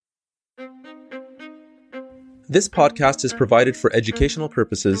This podcast is provided for educational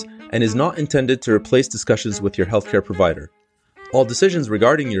purposes and is not intended to replace discussions with your healthcare provider. All decisions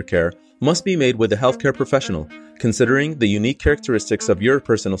regarding your care must be made with a healthcare professional, considering the unique characteristics of your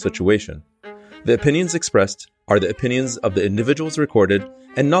personal situation. The opinions expressed are the opinions of the individuals recorded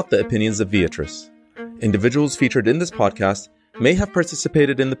and not the opinions of Viatris. Individuals featured in this podcast may have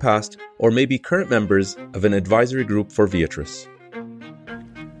participated in the past or may be current members of an advisory group for Viatris.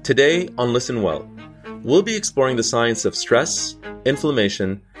 Today on Listen Well, we'll be exploring the science of stress,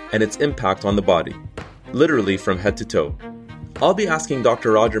 inflammation, and its impact on the body, literally from head to toe. I'll be asking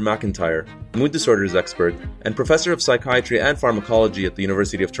Dr. Roger McIntyre, mood disorders expert and professor of psychiatry and pharmacology at the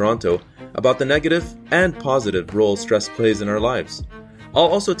University of Toronto, about the negative and positive role stress plays in our lives. I'll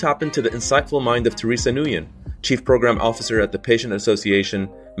also tap into the insightful mind of Teresa Nguyen, Chief Program Officer at the Patient Association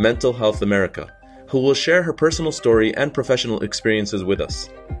Mental Health America, who will share her personal story and professional experiences with us.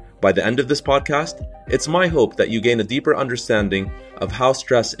 By the end of this podcast, it's my hope that you gain a deeper understanding of how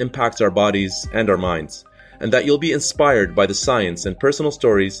stress impacts our bodies and our minds, and that you'll be inspired by the science and personal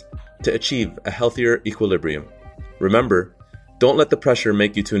stories to achieve a healthier equilibrium. Remember, don't let the pressure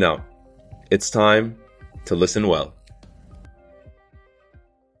make you tune out. It's time to listen well.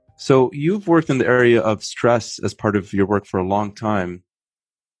 So you've worked in the area of stress as part of your work for a long time,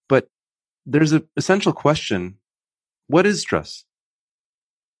 but there's an essential question. What is stress?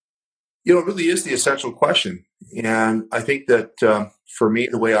 It really is the essential question. And I think that for me,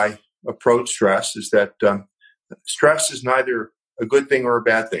 the way I approach stress is that stress is neither a good thing or a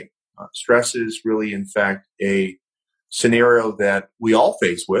bad thing. Stress is really, in fact, a scenario that we all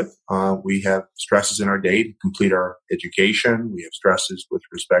face with. We have stresses in our day to complete our education. We have stresses with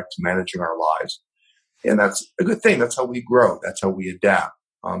respect to managing our lives. And that's a good thing. That's how we grow. That's how we adapt.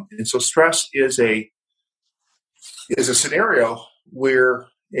 And so stress is a scenario where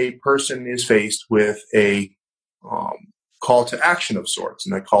a person is faced with a call to action of sorts.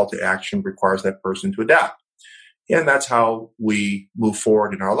 And that call to action requires that person to adapt. And that's how we move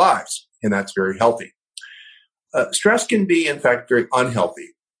forward in our lives. And that's very healthy. Stress can be, in fact, very unhealthy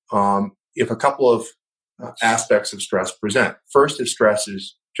if a couple of aspects of stress present. First, if stress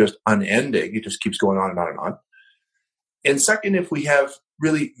is just unending, it just keeps going on and on and on. And second, if we have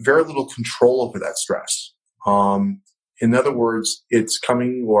really very little control over that stress. In other words, it's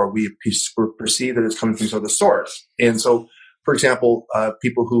coming, or we perceive that it's coming from some other source. And so, for example,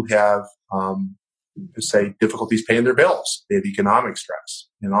 people who have, say, difficulties paying their bills, they have economic stress,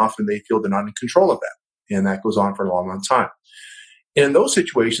 and often they feel they're not in control of that. And that goes on for a long, long time. And in those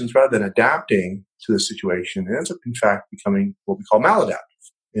situations, rather than adapting to the situation, it ends up, in fact, becoming what we call maladaptive.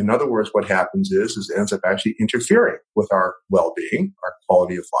 In other words, what happens is it ends up actually interfering with our well-being, our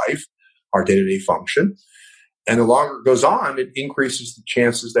quality of life, our day-to-day function. And the longer it goes on, it increases the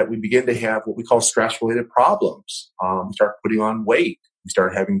chances that we begin to have what we call stress-related problems. We start putting on weight. We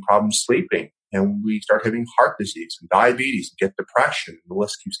start having problems sleeping. And we start having heart disease and diabetes and get depression. And the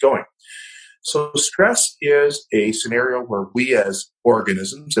list keeps going. So stress is a scenario where we as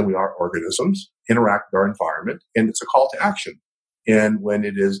organisms, and we are organisms, interact with our environment. And it's a call to action. And when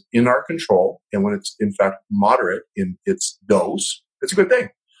it is in our control, and when it's, in fact, moderate in its dose, it's a good thing.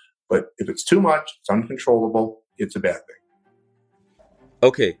 But if it's too much, it's uncontrollable, it's a bad thing.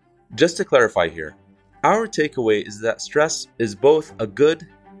 Okay, just to clarify here, our takeaway is that stress is both a good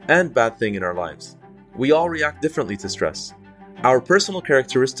and bad thing in our lives. We all react differently to stress. Our personal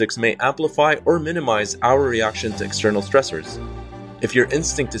characteristics may amplify or minimize our reaction to external stressors. If your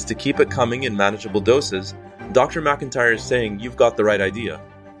instinct is to keep it coming in manageable doses, Dr. McIntyre is saying you've got the right idea.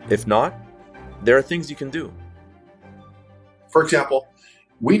 If not, there are things you can do. For example,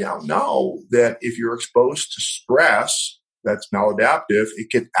 we now know that if you're exposed to stress that's maladaptive, it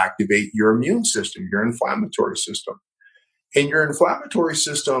can activate your immune system, your inflammatory system. And your inflammatory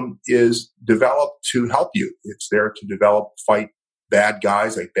system is developed to help you. It's there to fight bad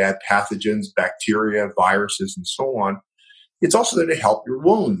guys like bad pathogens, bacteria, viruses, and so on. It's also there to help your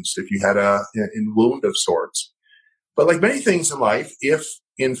wounds if you had a wound of sorts. But like many things in life, if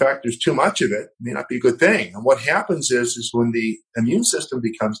in fact there's too much of it, it may not be a good thing. And what happens is when the immune system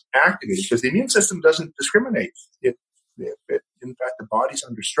becomes activated, because the immune system doesn't discriminate. If in fact the body's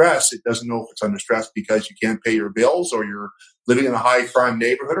under stress, it doesn't know if it's under stress because you can't pay your bills, or you're living in a high crime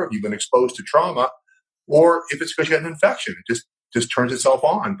neighborhood, or if you've been exposed to trauma, or if it's because you had an infection. It just turns itself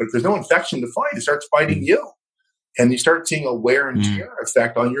on. But if there's no infection to fight, it starts fighting you. And you start seeing a wear and tear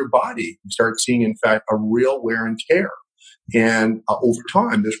effect on your body. You start seeing, in fact, a real wear and tear. And over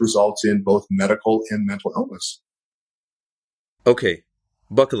time, this results in both medical and mental illness. Okay,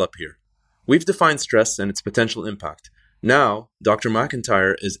 buckle up here. We've defined stress and its potential impact. Now, Dr.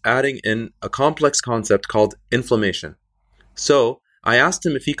 McIntyre is adding in a complex concept called inflammation. So, I asked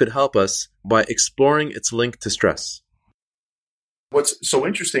him if he could help us by exploring its link to stress. What's so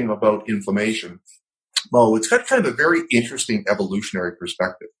interesting about inflammation? Well, it's got kind of a very interesting evolutionary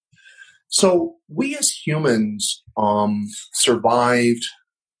perspective. So we as humans survived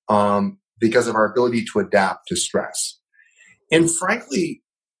because of our ability to adapt to stress. And frankly,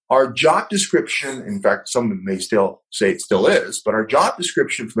 our job description, in fact, some may still say it still is, but our job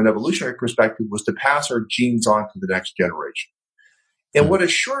description from an evolutionary perspective was to pass our genes on to the next generation. And what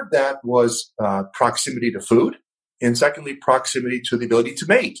assured that was proximity to food, and secondly, proximity to the ability to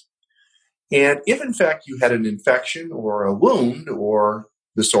mate. And if in fact you had an infection or a wound or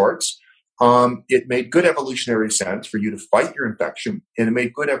the sorts, it made good evolutionary sense for you to fight your infection, and it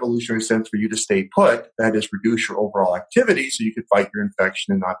made good evolutionary sense for you to stay put, that is, reduce your overall activity so you could fight your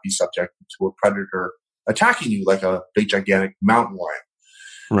infection and not be subjected to a predator attacking you like a big, gigantic mountain lion.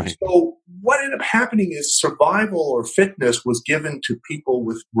 Right. So what ended up happening is survival or fitness was given to people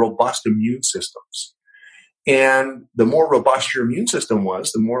with robust immune systems. And the more robust your immune system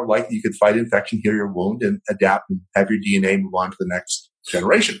was, the more likely you could fight infection, heal your wound, and adapt and have your DNA move on to the next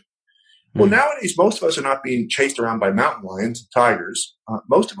generation. Well, nowadays, most of us are not being chased around by mountain lions and tigers.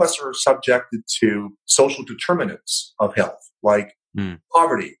 Most of us are subjected to social determinants of health, like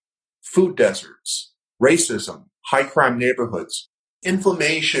poverty, food deserts, racism, high crime neighborhoods.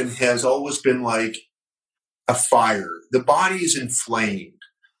 Inflammation has always been like a fire. The body is inflamed.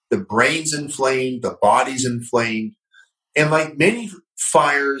 The brain's inflamed. The body's inflamed. And like many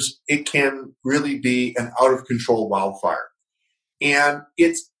fires, it can really be an out of control wildfire. And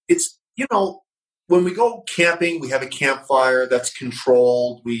it's when we go camping, we have a campfire that's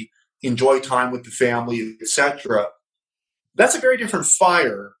controlled. We enjoy time with the family, etc. That's a very different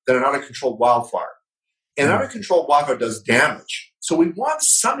fire than an out of control wildfire. An out of control wildfire does damage. So we want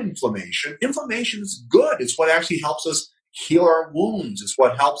some inflammation. Inflammation is good. It's what actually helps us heal our wounds. It's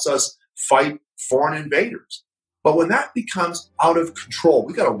what helps us fight foreign invaders. But when that becomes out of control,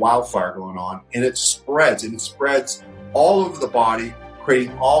 we got a wildfire going on, and it spreads all over the body,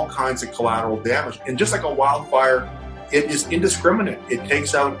 creating all kinds of collateral damage. And just like a wildfire, it is indiscriminate. It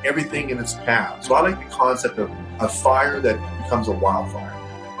takes out everything in its path. So I like the concept of a fire that becomes a wildfire.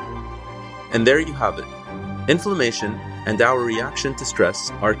 And there you have it. Inflammation and our reaction to stress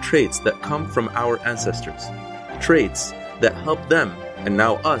are traits that come from our ancestors. Traits that help them, and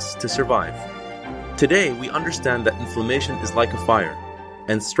now us, to survive. Today, we understand that inflammation is like a fire,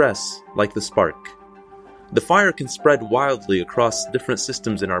 and stress like the spark. The fire can spread wildly across different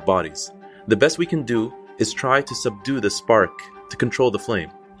systems in our bodies. The best we can do is try to subdue the spark to control the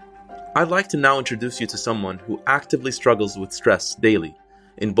flame. I'd like to now introduce you to someone who actively struggles with stress daily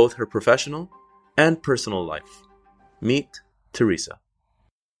in both her professional and personal life. Meet Teresa.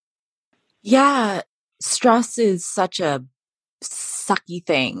 Yeah, stress is such a sucky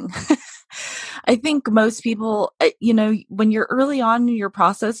thing. I think most people, when you're early on in your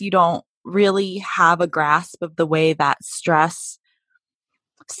process, you don't really have a grasp of the way that stress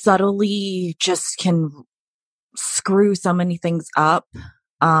subtly just can screw so many things up,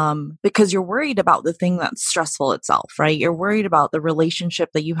 because you're worried about the thing that's stressful itself, right? You're worried about the relationship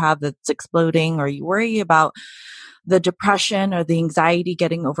that you have that's exploding, or you worry about the depression or the anxiety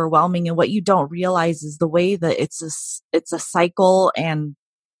getting overwhelming. And what you don't realize is the way that it's a cycle. And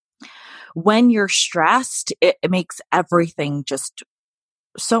when you're stressed, it makes everything just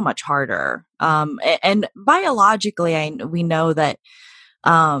so much harder. And biologically, we know that,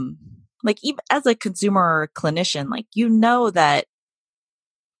 like even as a consumer or a clinician, like, that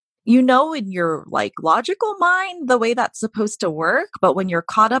in your like logical mind the way that's supposed to work, but when you're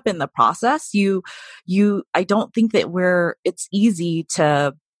caught up in the process, I don't think that it's easy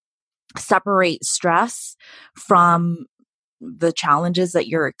to separate stress from the challenges that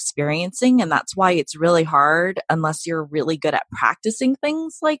you're experiencing. And that's why it's really hard unless you're really good at practicing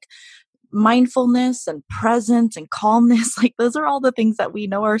things like mindfulness and presence and calmness. Like those are all the things that we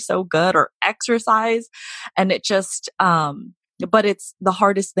know are so good, or exercise. And it just, but it's the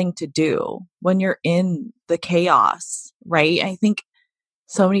hardest thing to do when you're in the chaos, right? I think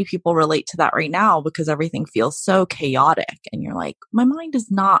so many people relate to that right now because everything feels so chaotic. And you're like, my mind is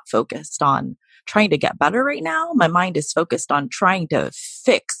not focused on trying to get better right now. My mind is focused on trying to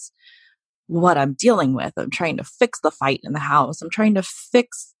fix what I'm dealing with. I'm trying to fix the fight in the house. I'm trying to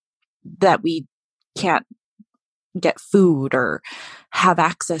fix that we can't get food or have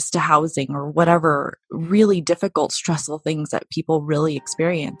access to housing or whatever really difficult, stressful things that people really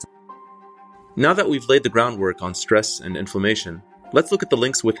experience. Now that we've laid the groundwork on stress and inflammation, let's look at the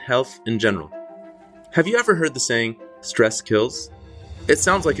links with health in general. Have you ever heard the saying, stress kills? It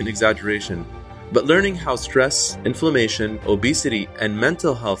sounds like an exaggeration, but learning how stress, inflammation, obesity, and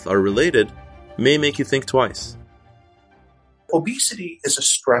mental health are related may make you think twice. Obesity is a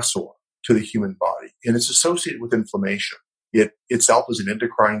stressor to the human body, and it's associated with inflammation. It itself is an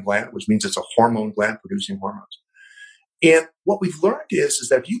endocrine gland, which means it's a hormone gland producing hormones. And what we've learned is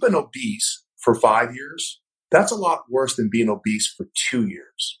that if you've been obese for 5 years, that's a lot worse than being obese for 2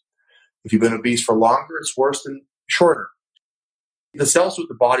 years. If you've been obese for longer, it's worse than shorter. The cells of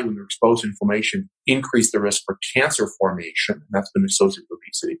the body, when they're exposed to inflammation, increase the risk for cancer formation, and that's been associated with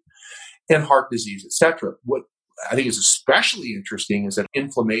obesity, and heart disease, etc. What I think is especially interesting is that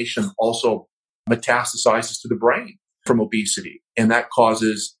inflammation also metastasizes to the brain from obesity, and that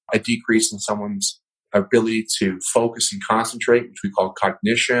causes a decrease in someone's ability to focus and concentrate, which we call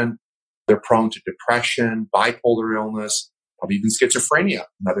cognition. They're prone to depression, bipolar illness, probably even schizophrenia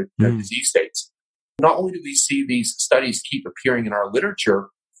and other disease states. Not only do we see these studies keep appearing in our literature,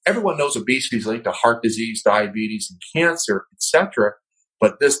 everyone knows obesity is linked to heart disease, diabetes, and cancer, etc.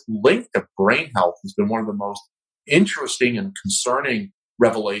 But this link to brain health has been one of the most interesting and concerning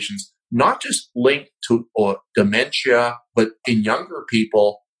revelations, not just linked to dementia, but in younger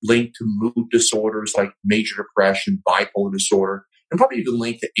people, linked to mood disorders like major depression, bipolar disorder, and probably even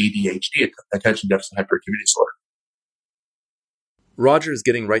linked to ADHD, attention deficit hyperactivity disorder. Roger is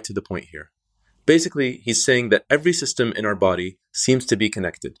getting right to the point here. Basically, he's saying that every system in our body seems to be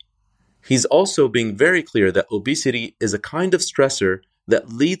connected. He's also being very clear that obesity is a kind of stressor that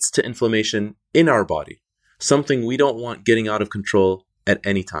leads to inflammation in our body, something we don't want getting out of control at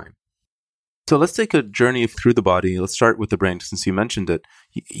any time. So let's take a journey through the body. Let's start with the brain, since you mentioned it.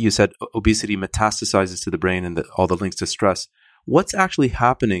 You said obesity metastasizes to the brain and all the links to stress. What's actually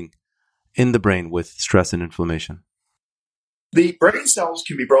happening in the brain with stress and inflammation? The brain cells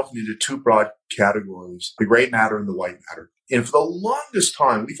can be broken into two broad categories, the gray matter and the white matter. And for the longest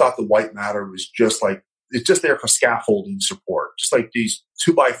time, we thought the white matter was just there for scaffolding support, just like these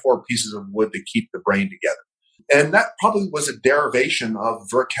 2x4 pieces of wood that keep the brain together. And that probably was a derivation of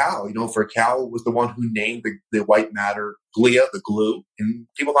Virchow. Virchow was the one who named the white matter glia, the glue, and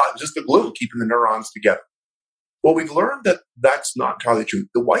people thought it was just the glue keeping the neurons together. Well, we've learned that that's not entirely true.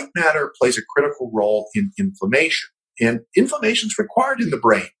 The white matter plays a critical role in inflammation. And inflammation is required in the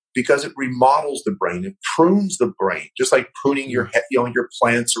brain because it remodels the brain. It prunes the brain, just like pruning your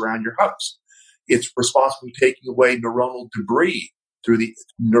plants around your house. It's responsible for taking away neuronal debris through the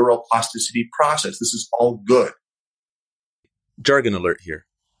neuroplasticity process. This is all good. Jargon alert here.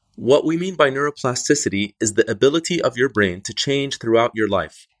 What we mean by neuroplasticity is the ability of your brain to change throughout your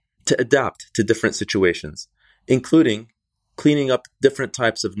life, to adapt to different situations, including cleaning up different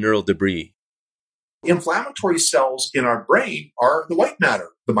types of neural debris. Inflammatory cells in our brain are the white matter,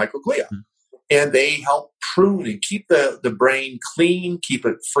 the microglia, and they help prune and keep the brain clean, keep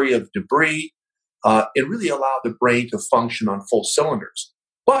it free of debris, and really allow the brain to function on full cylinders.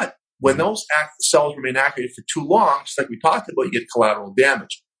 But when those cells remain activated for too long, just like we talked about, you get collateral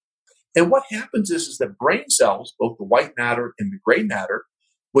damage. And what happens is that brain cells, both the white matter and the gray matter,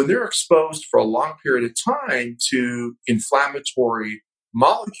 when they're exposed for a long period of time to inflammatory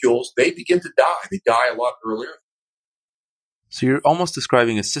molecules, they begin to die. They die a lot earlier. So you're almost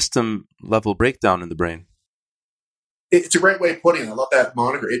describing a system-level breakdown in the brain. It's a great way of putting it. I love that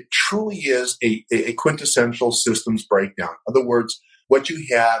moniker. It truly is a quintessential systems breakdown. In other words, what you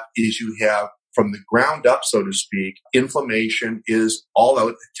have from the ground up, so to speak, inflammation is all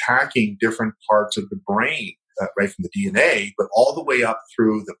out attacking different parts of the brain, right from the DNA, but all the way up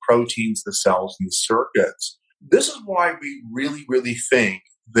through the proteins, the cells, and the circuits. This is why we really, really think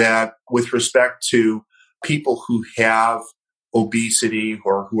that with respect to people who have obesity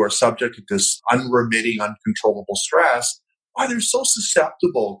or who are subject to this unremitting, uncontrollable stress, why they're so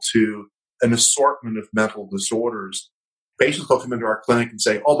susceptible to an assortment of mental disorders. Patients will come into our clinic and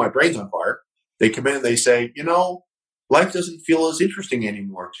say, oh, my brain's on fire. They come in and they say, life doesn't feel as interesting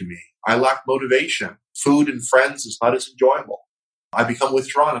anymore to me. I lack motivation. Food and friends is not as enjoyable. I become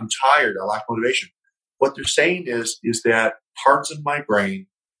withdrawn. I'm tired. I lack motivation. What they're saying is that parts of my brain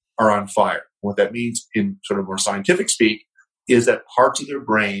are on fire. What that means in sort of more scientific speak is that parts of their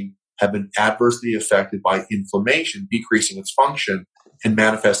brain have been adversely affected by inflammation, decreasing its function and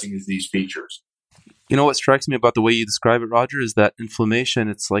manifesting as these features. What strikes me about the way you describe it, Roger, is that inflammation,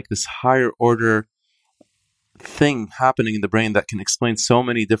 it's like this higher order thing happening in the brain that can explain so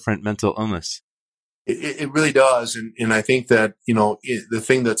many different mental illness. It really does. And I think that, the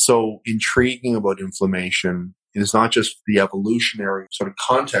thing that's so intriguing about inflammation is not just the evolutionary sort of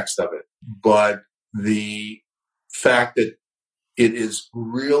context of it, but the fact that it is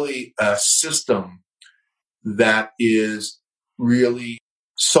really a system that is really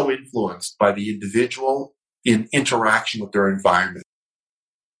so influenced by the individual in interaction with their environment.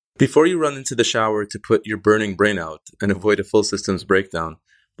 Before you run into the shower to put your burning brain out and avoid a full systems breakdown,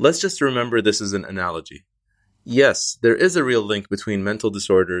 let's just remember this is an analogy. Yes, there is a real link between mental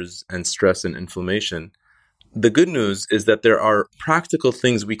disorders and stress and inflammation. The good news is that there are practical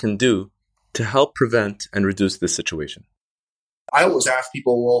things we can do to help prevent and reduce this situation. I always ask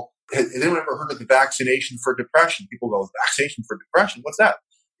people, well, has anyone ever heard of the vaccination for depression? People go, vaccination for depression? What's that?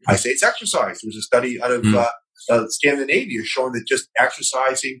 I say it's exercise. There's a study out of Scandinavia showing that just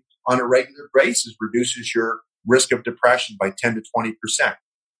exercising on a regular basis reduces your risk of depression by 10 to 20%.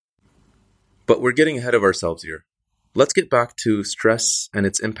 But we're getting ahead of ourselves here. Let's get back to stress and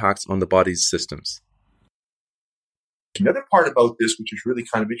its impacts on the body's systems. Another part about this, which is really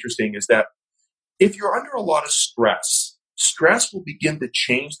kind of interesting, is that if you're under a lot of stress, stress will begin to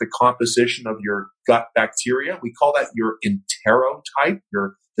change the composition of your gut bacteria. We call that your enterotype,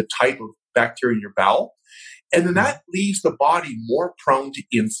 the type of bacteria in your bowel. And then that leaves the body more prone to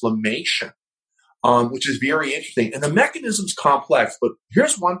inflammation, which is very interesting. And the mechanism's complex, but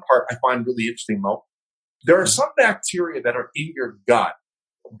here's one part I find really interesting, Mo. There are some bacteria that are in your gut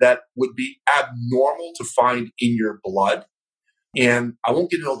that would be abnormal to find in your blood. And I won't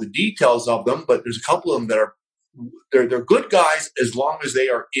get into all the details of them, but there's a couple of them that are they're good guys as long as they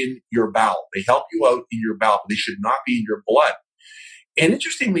are in your bowel. They help you out in your bowel, but they should not be in your blood. And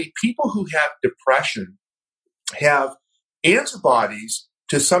interestingly, people who have depression have antibodies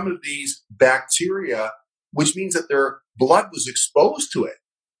to some of these bacteria, which means that their blood was exposed to it.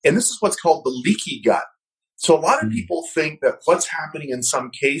 And this is what's called the leaky gut. So a lot of people think that what's happening in some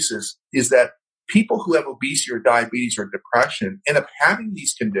cases is that people who have obesity or diabetes or depression end up having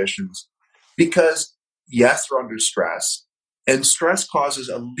these conditions because, yes, they're under stress, and stress causes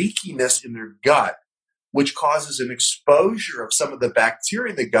a leakiness in their gut, which causes an exposure of some of the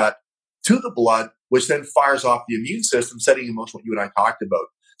bacteria in the gut to the blood, which then fires off the immune system, setting in motion what you and I talked about.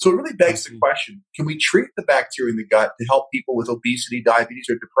 So it really begs the question, can we treat the bacteria in the gut to help people with obesity, diabetes,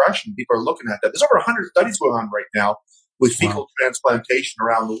 or depression? People are looking at that. There's over 100 studies going on right now with fecal transplantation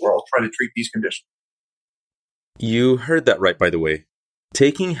around the world trying to treat these conditions. You heard that right, by the way.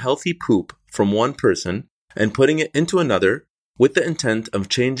 Taking healthy poop from one person and putting it into another with the intent of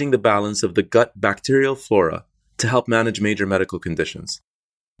changing the balance of the gut bacterial flora to help manage major medical conditions.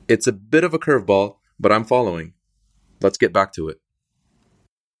 It's a bit of a curveball, but I'm following. Let's get back to it.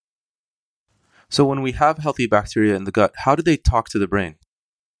 So when we have healthy bacteria in the gut, how do they talk to the brain?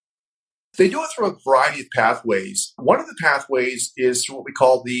 They do it through a variety of pathways. One of the pathways is through what we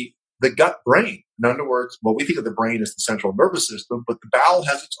call the gut brain. In other words, well, we think of the brain as the central nervous system, but the bowel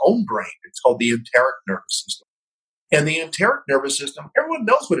has its own brain. It's called the enteric nervous system. And the enteric nervous system, everyone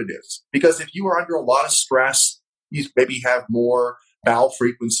knows what it is. Because if you are under a lot of stress, you maybe have more bowel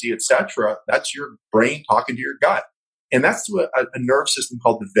frequency, etc., that's your brain talking to your gut. And that's through a nerve system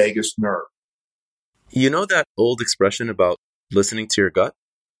called the vagus nerve. You know that old expression about listening to your gut?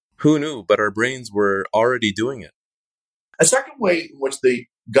 Who knew, but our brains were already doing it. A second way in which the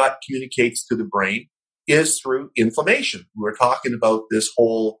gut communicates to the brain is through inflammation. We're talking about this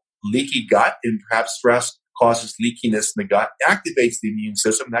whole leaky gut, and perhaps stress causes leakiness in the gut, activates the immune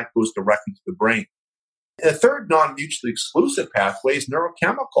system, that goes directly to the brain. And a third non-mutually exclusive pathway is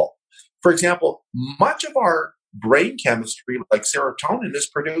neurochemical. For example, much of our brain chemistry, like serotonin, is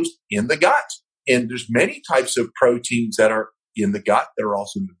produced in the gut. And there's many types of proteins that are in the gut that are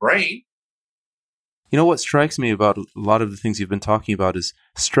also in the brain. You know what strikes me about a lot of the things you've been talking about is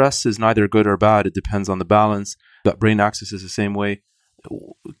stress is neither good or bad. It depends on the balance. Gut-brain axis is the same way.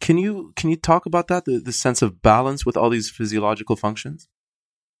 Can you talk about that, the sense of balance with all these physiological functions?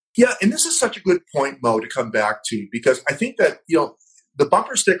 Yeah, and this is such a good point, Mo, to come back to, because I think that, the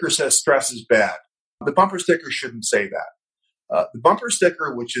bumper sticker says stress is bad. The bumper sticker shouldn't say that. The bumper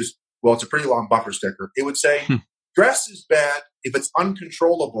sticker, which is, well, it's a pretty long bumper sticker, it would say stress is bad if it's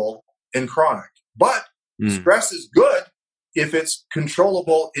uncontrollable and chronic. But stress is good if it's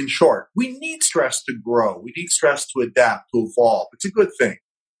controllable and short. We need stress to grow. We need stress to adapt, to evolve. It's a good thing.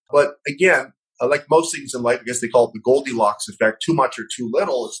 But again, like most things in life, I guess they call it the Goldilocks effect, too much or too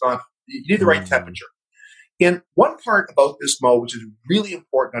little. It's not, you need the right temperature. And one part about this, Mo, which is really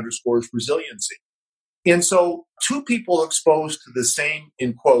important to underscore, is resiliency. And so two people exposed to the same,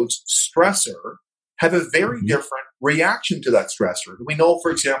 in quotes, stressor have a very different reaction to that stressor. We know,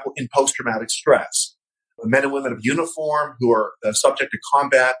 for example, in post-traumatic stress, men and women of uniform who are subject to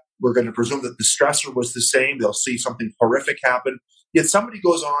combat, we're going to presume that the stressor was the same. They'll see something horrific happen. Yet somebody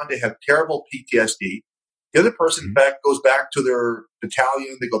goes on to have terrible PTSD, The other person, in fact, goes back to their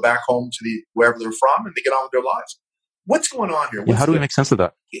battalion, they go back home to wherever they're from, and they get on with their lives. What's going on here? How do we make sense of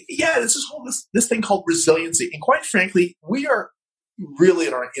that? Yeah, this thing called resiliency. And quite frankly, we are really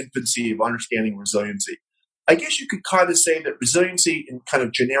in our infancy of understanding resiliency. I guess you could kind of say that resiliency in kind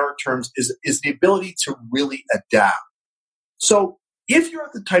of generic terms is the ability to really adapt. So if you're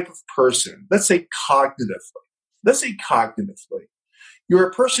the type of person, let's say cognitively, you're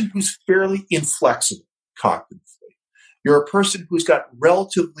a person who's fairly inflexible cognitively. You're a person who's got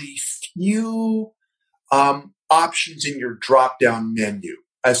relatively few options in your drop-down menu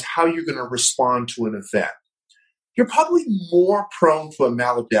as how you're going to respond to an event. You're probably more prone to a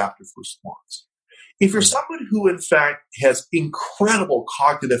maladaptive response. If you're someone who, in fact, has incredible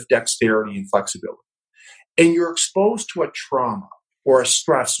cognitive dexterity and flexibility, and you're exposed to a trauma or a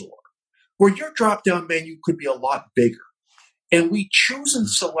stressor, where your drop-down menu could be a lot bigger, and we choose and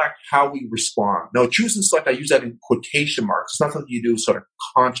select how we respond. Now, choose and select, I use that in quotation marks. It's not something you do sort of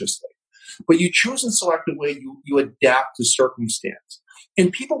consciously. But you choose and select the way you adapt to circumstance.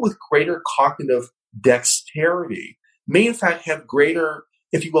 And people with greater cognitive dexterity may, in fact, have greater,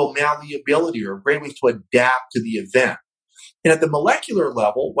 if you will, malleability or greater ways to adapt to the event. And at the molecular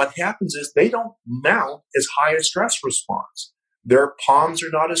level, what happens is they don't mount as high a stress response. Their palms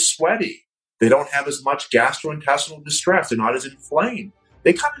are not as sweaty. They don't have as much gastrointestinal distress. They're not as inflamed.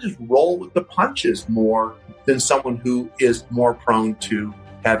 They kind of just roll with the punches more than someone who is more prone to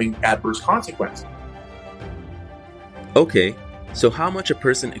having adverse consequences. Okay, so how much a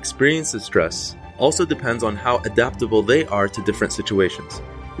person experiences stress also depends on how adaptable they are to different situations,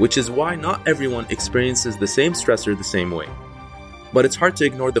 which is why not everyone experiences the same stressor the same way. But it's hard to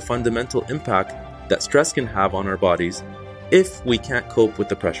ignore the fundamental impact that stress can have on our bodies if we can't cope with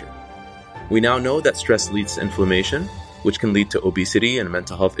the pressure. We now know that stress leads to inflammation, which can lead to obesity and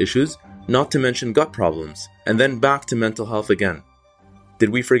mental health issues, not to mention gut problems, and then back to mental health again. Did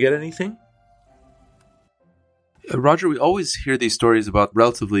we forget anything? Roger, we always hear these stories about a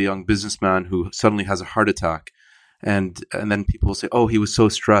relatively young businessman who suddenly has a heart attack, and then people will say, oh, he was so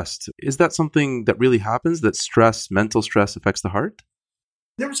stressed. Is that something that really happens, that mental stress affects the heart?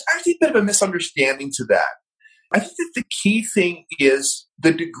 There was actually a bit of a misunderstanding to that. I think that the key thing is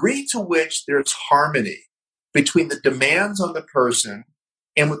the degree to which there's harmony between the demands on the person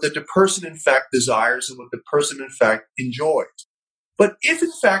and what the person, in fact, desires and what the person, in fact, enjoys. But if,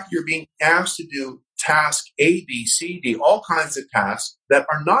 in fact, you're being asked to do task A, B, C, D, all kinds of tasks that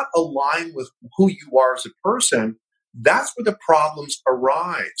are not aligned with who you are as a person, that's where the problems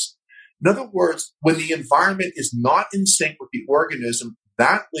arise. In other words, when the environment is not in sync with the organism,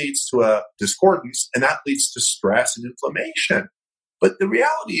 that leads to a discordance, and that leads to stress and inflammation. But the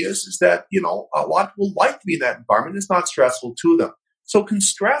reality is that, a lot of people like to be in that environment. It's not stressful to them. So can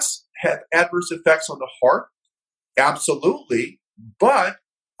stress have adverse effects on the heart? Absolutely. But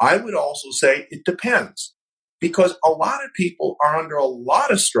I would also say it depends, because a lot of people are under a lot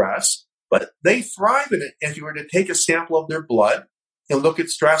of stress, but they thrive in it. If you were to take a sample of their blood and look at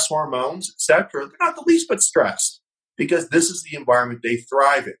stress hormones, etc., they're not the least bit stressed, because this is the environment they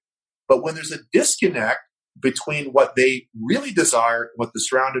thrive in. But when there's a disconnect between what they really desire and what they're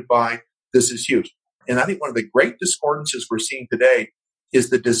surrounded by, this is huge. And I think one of the great discordances we're seeing today is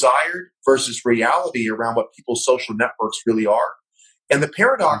the desired versus reality around what people's social networks really are. And the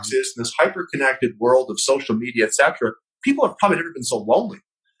paradox is, in this hyper-connected world of social media, etc., people have probably never been so lonely.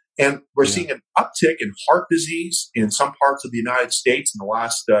 And we're seeing an uptick in heart disease in some parts of the United States in the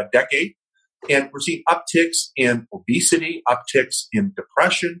last decade. And we're seeing upticks in obesity, upticks in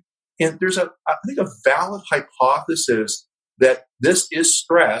depression. And there's I think a valid hypothesis that this is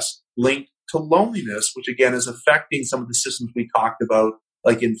stress linked to loneliness, which again is affecting some of the systems we talked about,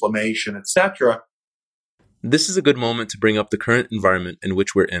 like inflammation, etc. This is a good moment to bring up the current environment in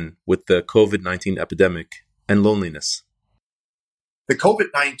which we're in with the COVID-19 epidemic and loneliness. The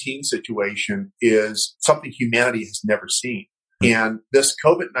COVID-19 situation is something humanity has never seen. And this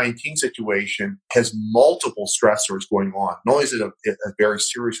COVID-19 situation has multiple stressors going on. Not only is it a very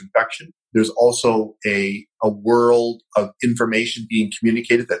serious infection, there's also a world of information being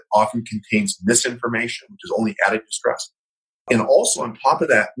communicated that often contains misinformation, which is only added to stress. And also on top of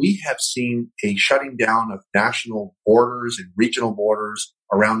that, we have seen a shutting down of national borders and regional borders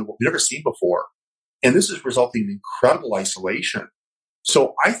around the world we've never seen before. And this is resulting in incredible isolation.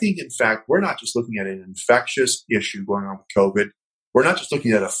 So I think, in fact, we're not just looking at an infectious issue going on with COVID. We're not just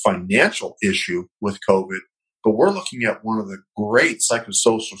looking at a financial issue with COVID, but we're looking at one of the great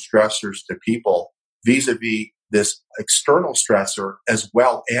psychosocial stressors to people vis-a-vis this external stressor, as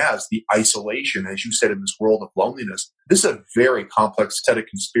well as the isolation, as you said, in this world of loneliness. This is a very complex set of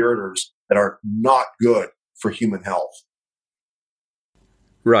conspirators that are not good for human health.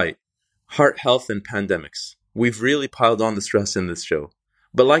 Right. Heart health and pandemics. We've really piled on the stress in this show.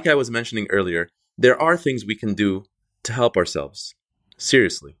 But like I was mentioning earlier, there are things we can do to help ourselves.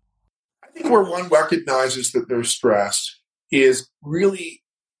 Seriously. I think where one recognizes that there's stress is really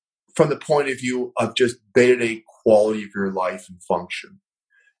from the point of view of just day-to-day quality of your life and function.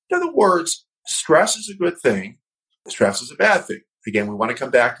 In other words, stress is a good thing. Stress is a bad thing. Again, we want to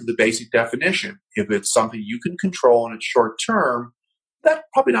come back to the basic definition. If it's something you can control and it's short term, that's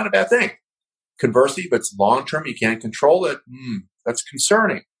probably not a bad thing. Conversely, if it's long term, you can't control it, that's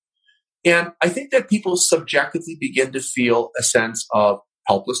concerning. And I think that people subjectively begin to feel a sense of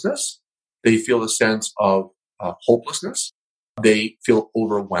helplessness. They feel a sense of hopelessness. They feel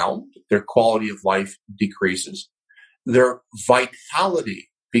overwhelmed. Their quality of life decreases. Their vitality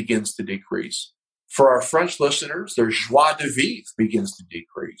begins to decrease. For our French listeners, their joie de vivre begins to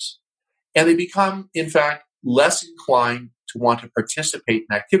decrease. And they become, in fact, less inclined to want to participate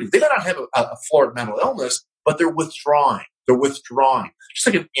in activities. They may not have a flawed mental illness, but they're withdrawing. They're withdrawing. Just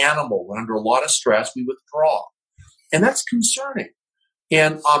like an animal, when under a lot of stress, we withdraw. And that's concerning.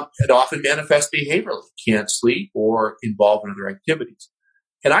 And it often manifests behaviorally. Can't sleep or involved in other activities.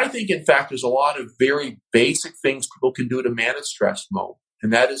 And I think, in fact, there's a lot of very basic things people can do to manage stress mode.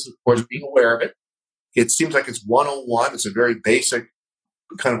 And that is, of course, being aware of it. It seems like it's 101. It's a very basic,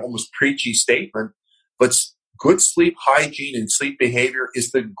 kind of almost preachy statement. But good sleep hygiene and sleep behavior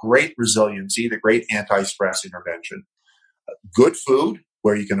is the great resiliency, the great anti-stress intervention. Good food,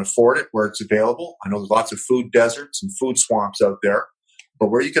 where you can afford it, where it's available. I know there's lots of food deserts and food swamps out there, but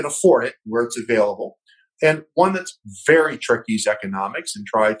where you can afford it, where it's available. And one that's very tricky is economics, and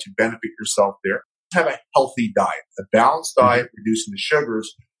try to benefit yourself there. Have a healthy diet. A balanced diet, reducing the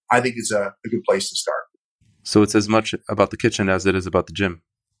sugars, I think is a good place to start. So it's as much about the kitchen as it is about the gym.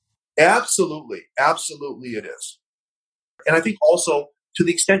 Absolutely. Absolutely it is. And I think also, to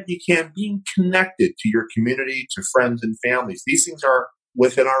the extent you can, being connected to your community, to friends and families. These things are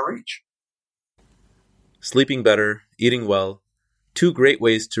within our reach. Sleeping better, eating well, two great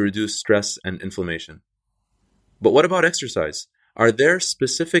ways to reduce stress and inflammation. But what about exercise? Are there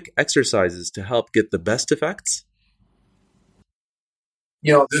specific exercises to help get the best effects?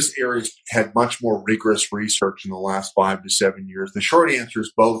 You know, this area's had much more rigorous research in the last 5 to 7 years. The short answer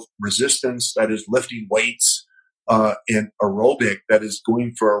is both resistance, that is lifting weights, and aerobic, that is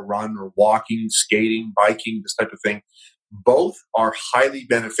going for a run or walking, skating, biking, this type of thing. Both are highly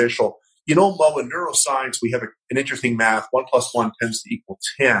beneficial. You know, Mo, in neuroscience, we have an interesting math. 1 plus 1 tends to equal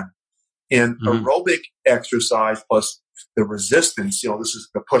 10. And aerobic exercise plus the resistance, this is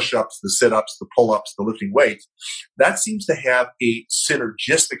the push-ups, the sit-ups, the pull-ups, the lifting weights, that seems to have a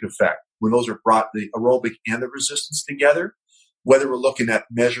synergistic effect when those are brought, the aerobic and the resistance together, whether we're looking at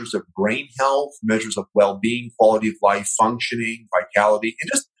measures of brain health, measures of well-being, quality of life, functioning, vitality,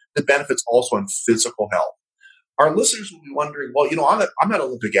 and just the benefits also on physical health. Our listeners will be wondering, well, I'm not an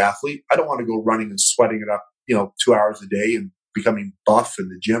Olympic athlete. I don't want to go running and sweating it up, 2 hours a day and becoming buff in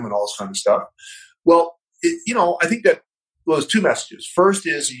the gym and all this kind of stuff. Well, I think that there's two messages. First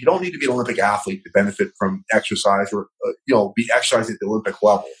is you don't need to be an Olympic athlete to benefit from exercise or, be exercising at the Olympic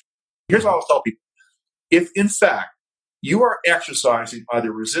level. Here's what I always tell people. If, in fact, you are exercising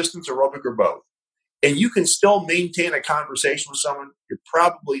either resistance, aerobic, or both, and you can still maintain a conversation with someone, you're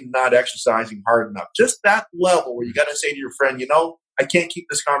probably not exercising hard enough. Just that level where you got to say to your friend, I can't keep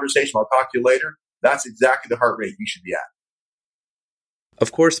this conversation. I'll talk to you later. That's exactly the heart rate you should be at.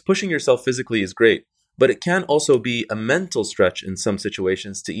 Of course, pushing yourself physically is great, but it can also be a mental stretch in some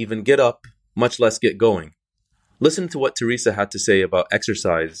situations to even get up, much less get going. Listen to what Teresa had to say about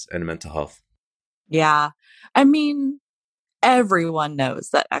exercise and mental health. Yeah. I mean, everyone knows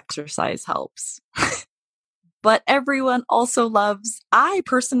that exercise helps. But everyone I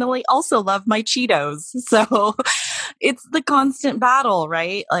personally also love my Cheetos. So it's the constant battle,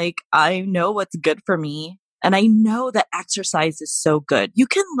 right? Like, I know what's good for me. And I know that exercise is so good. You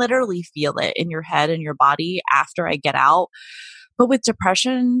can literally feel it in your head and your body after I get out. But with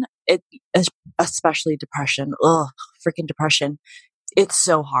depression, especially depression, freaking depression, it's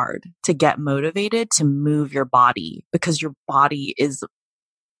so hard to get motivated to move your body because your body is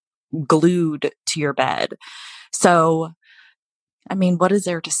glued to your bed. So, I mean, what is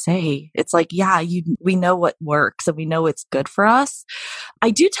there to say? It's like, we know what works and we know it's good for us. I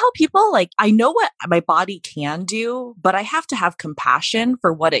do tell people, I know what my body can do, but I have to have compassion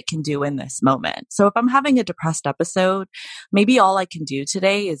for what it can do in this moment. So if I'm having a depressed episode, maybe all I can do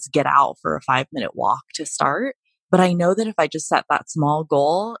today is get out for a 5-minute walk to start. But I know that if I just set that small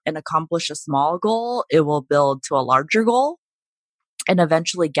goal and accomplish a small goal, it will build to a larger goal. and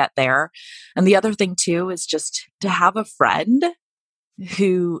eventually get there. And the other thing too is just to have a friend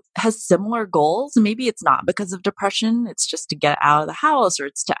who has similar goals. Maybe it's not because of depression, it's just to get out of the house or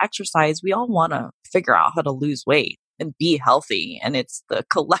it's to exercise. We all want to figure out how to lose weight and be healthy. And it's the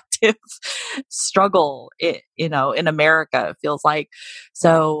collective struggle, in America, it feels like.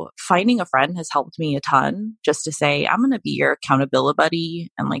 So finding a friend has helped me a ton, just to say, I'm going to be your accountability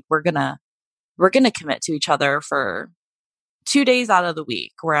buddy. And like, we're going to commit to each other for 2 days out of the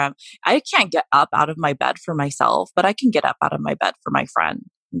week where I can't get up out of my bed for myself, but I can get up out of my bed for my friend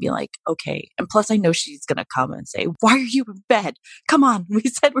and be like, okay. And plus I know she's going to come and say, why are you in bed? Come on. We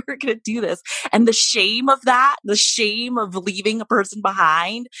said we were going to do this. And the shame of that, the shame of leaving a person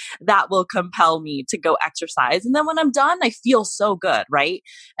behind, that will compel me to go exercise. And then when I'm done, I feel so good. Right.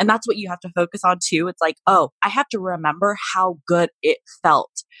 And that's what you have to focus on too. It's like, oh, I have to remember how good it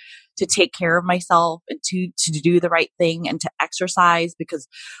felt to take care of myself and to do the right thing and to exercise, because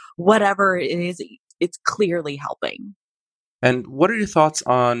whatever it is, it's clearly helping. And what are your thoughts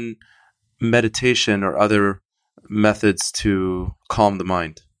on meditation or other methods to calm the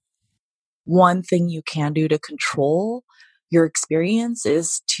mind? One thing you can do to control your experience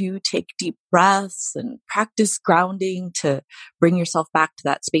is to take deep breaths and practice grounding to bring yourself back to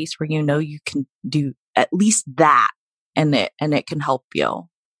that space where you know you can do at least that, and it can help you.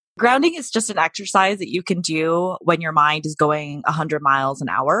 Grounding is just an exercise that you can do when your mind is going 100 miles an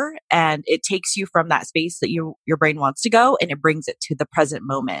hour, and it takes you from that space that your brain wants to go and it brings it to the present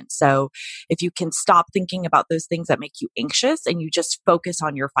moment. So if you can stop thinking about those things that make you anxious and you just focus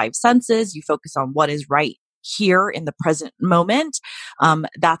on your five senses, you focus on what is right here in the present moment,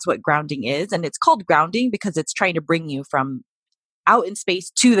 that's what grounding is. And it's called grounding because it's trying to bring you from out in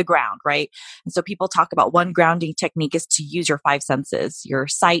space to the ground, right? And so people talk about one grounding technique is to use your five senses, your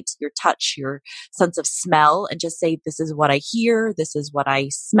sight, your touch, your sense of smell, and just say, this is what I hear, this is what I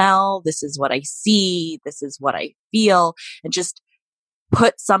smell, this is what I see, this is what I feel, and just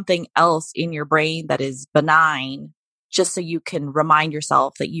put something else in your brain that is benign, just so you can remind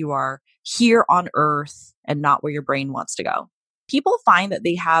yourself that you are here on earth and not where your brain wants to go. People find that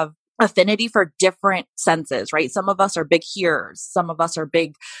they have affinity for different senses, right? Some of us are big hearers. Some of us are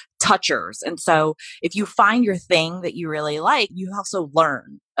big touchers. And so if you find your thing that you really like, you also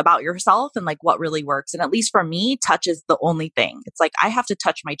learn about yourself and like what really works. And at least for me, touch is the only thing. It's like I have to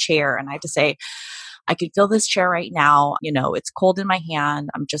touch my chair and I have to say, I can feel this chair right now. It's cold in my hand.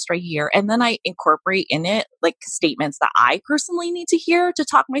 I'm just right here. And then I incorporate in it like statements that I personally need to hear to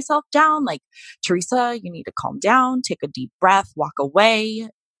talk myself down. Like, Teresa, you need to calm down, take a deep breath, walk away.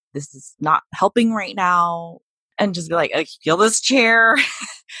 This is not helping right now. And just be like, I feel this chair.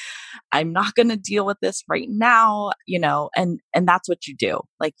 I'm not going to deal with this right now, and that's what you do.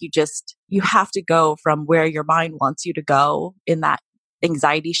 Like you have to go from where your mind wants you to go in that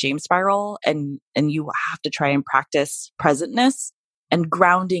anxiety shame spiral. And you have to try and practice presentness, and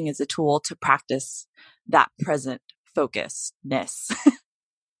grounding is a tool to practice that present focusedness.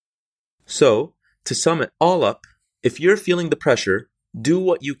 So to sum it all up, if you're feeling the pressure, do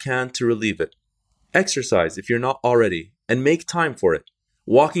what you can to relieve it. Exercise if you're not already, and make time for it.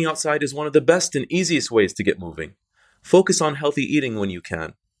 Walking outside is one of the best and easiest ways to get moving. Focus on healthy eating when you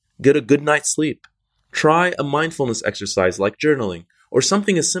can. Get a good night's sleep. Try a mindfulness exercise like journaling, or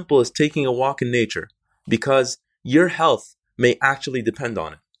something as simple as taking a walk in nature, because your health may actually depend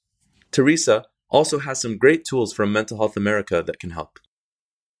on it. Teresa also has some great tools from Mental Health America that can help.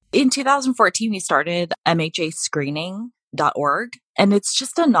 In 2014, we started MHAscreening.org, and it's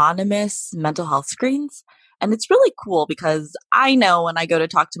just anonymous mental health screens. And it's really cool because I know when I go to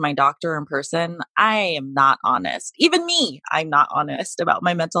talk to my doctor in person, I am not honest. Even me, I'm not honest about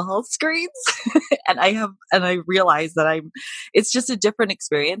my mental health screens. and I realize that it's just a different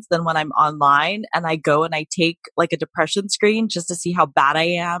experience than when I'm online and I go and I take like a depression screen just to see how bad I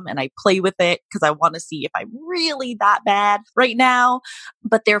am. And I play with it because I want to see if I'm really that bad right now,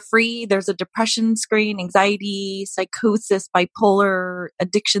 but they're free. There's a depression screen, anxiety, psychosis, bipolar,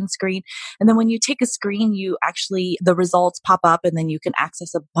 addiction screen. And then when you take a screen, the results pop up and then you can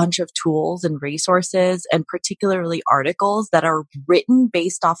access a bunch of tools and resources, and particularly articles that are written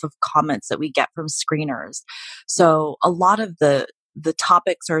based off of comments that we get from screeners. So a lot of the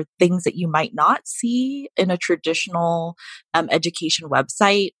topics are things that you might not see in a traditional education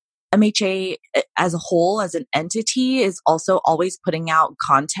website. MHA as a whole, as an entity, is also always putting out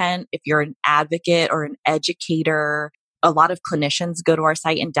content. If you're an advocate or an educator, a lot of clinicians go to our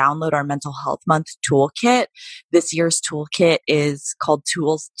site and download our Mental Health Month toolkit. This year's toolkit is called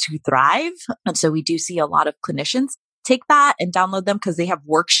Tools to Thrive. And so we do see a lot of clinicians take that and download them because they have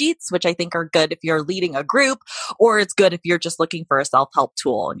worksheets, which I think are good if you're leading a group, or it's good if you're just looking for a self-help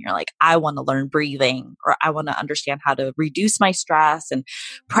tool and you're like, I want to learn breathing, or I want to understand how to reduce my stress and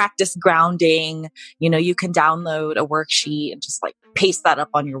practice grounding. You can download a worksheet and just like paste that up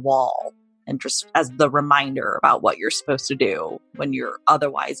on your wall, and just as the reminder about what you're supposed to do when you're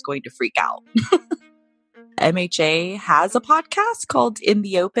otherwise going to freak out. MHA has a podcast called In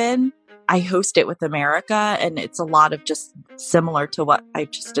the Open. I host it with America, and it's a lot of just similar to what I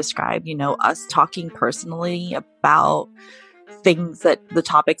just described, us talking personally about the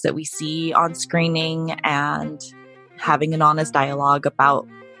topics that we see on screening and having an honest dialogue about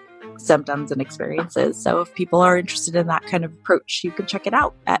symptoms and experiences. So if people are interested in that kind of approach, you can check it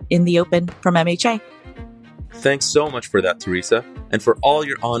out at In the Open from MHA. Thanks so much for that, Teresa, and for all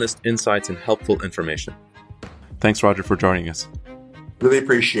your honest insights and helpful information. Thanks, Roger, for joining us. Really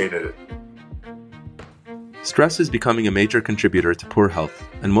appreciated it. Stress is becoming a major contributor to poor health,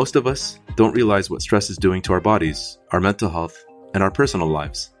 and most of us don't realize what stress is doing to our bodies, our mental health, and our personal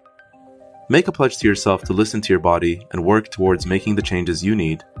lives. Make a pledge to yourself to listen to your body and work towards making the changes you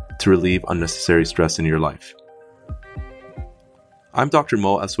need to relieve unnecessary stress in your life. I'm Dr.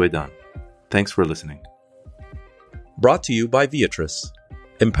 Mo Al-Suedan. Thanks for listening. Brought to you by Viatris,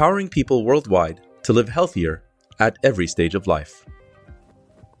 empowering people worldwide to live healthier at every stage of life.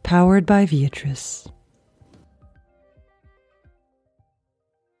 Powered by Viatris.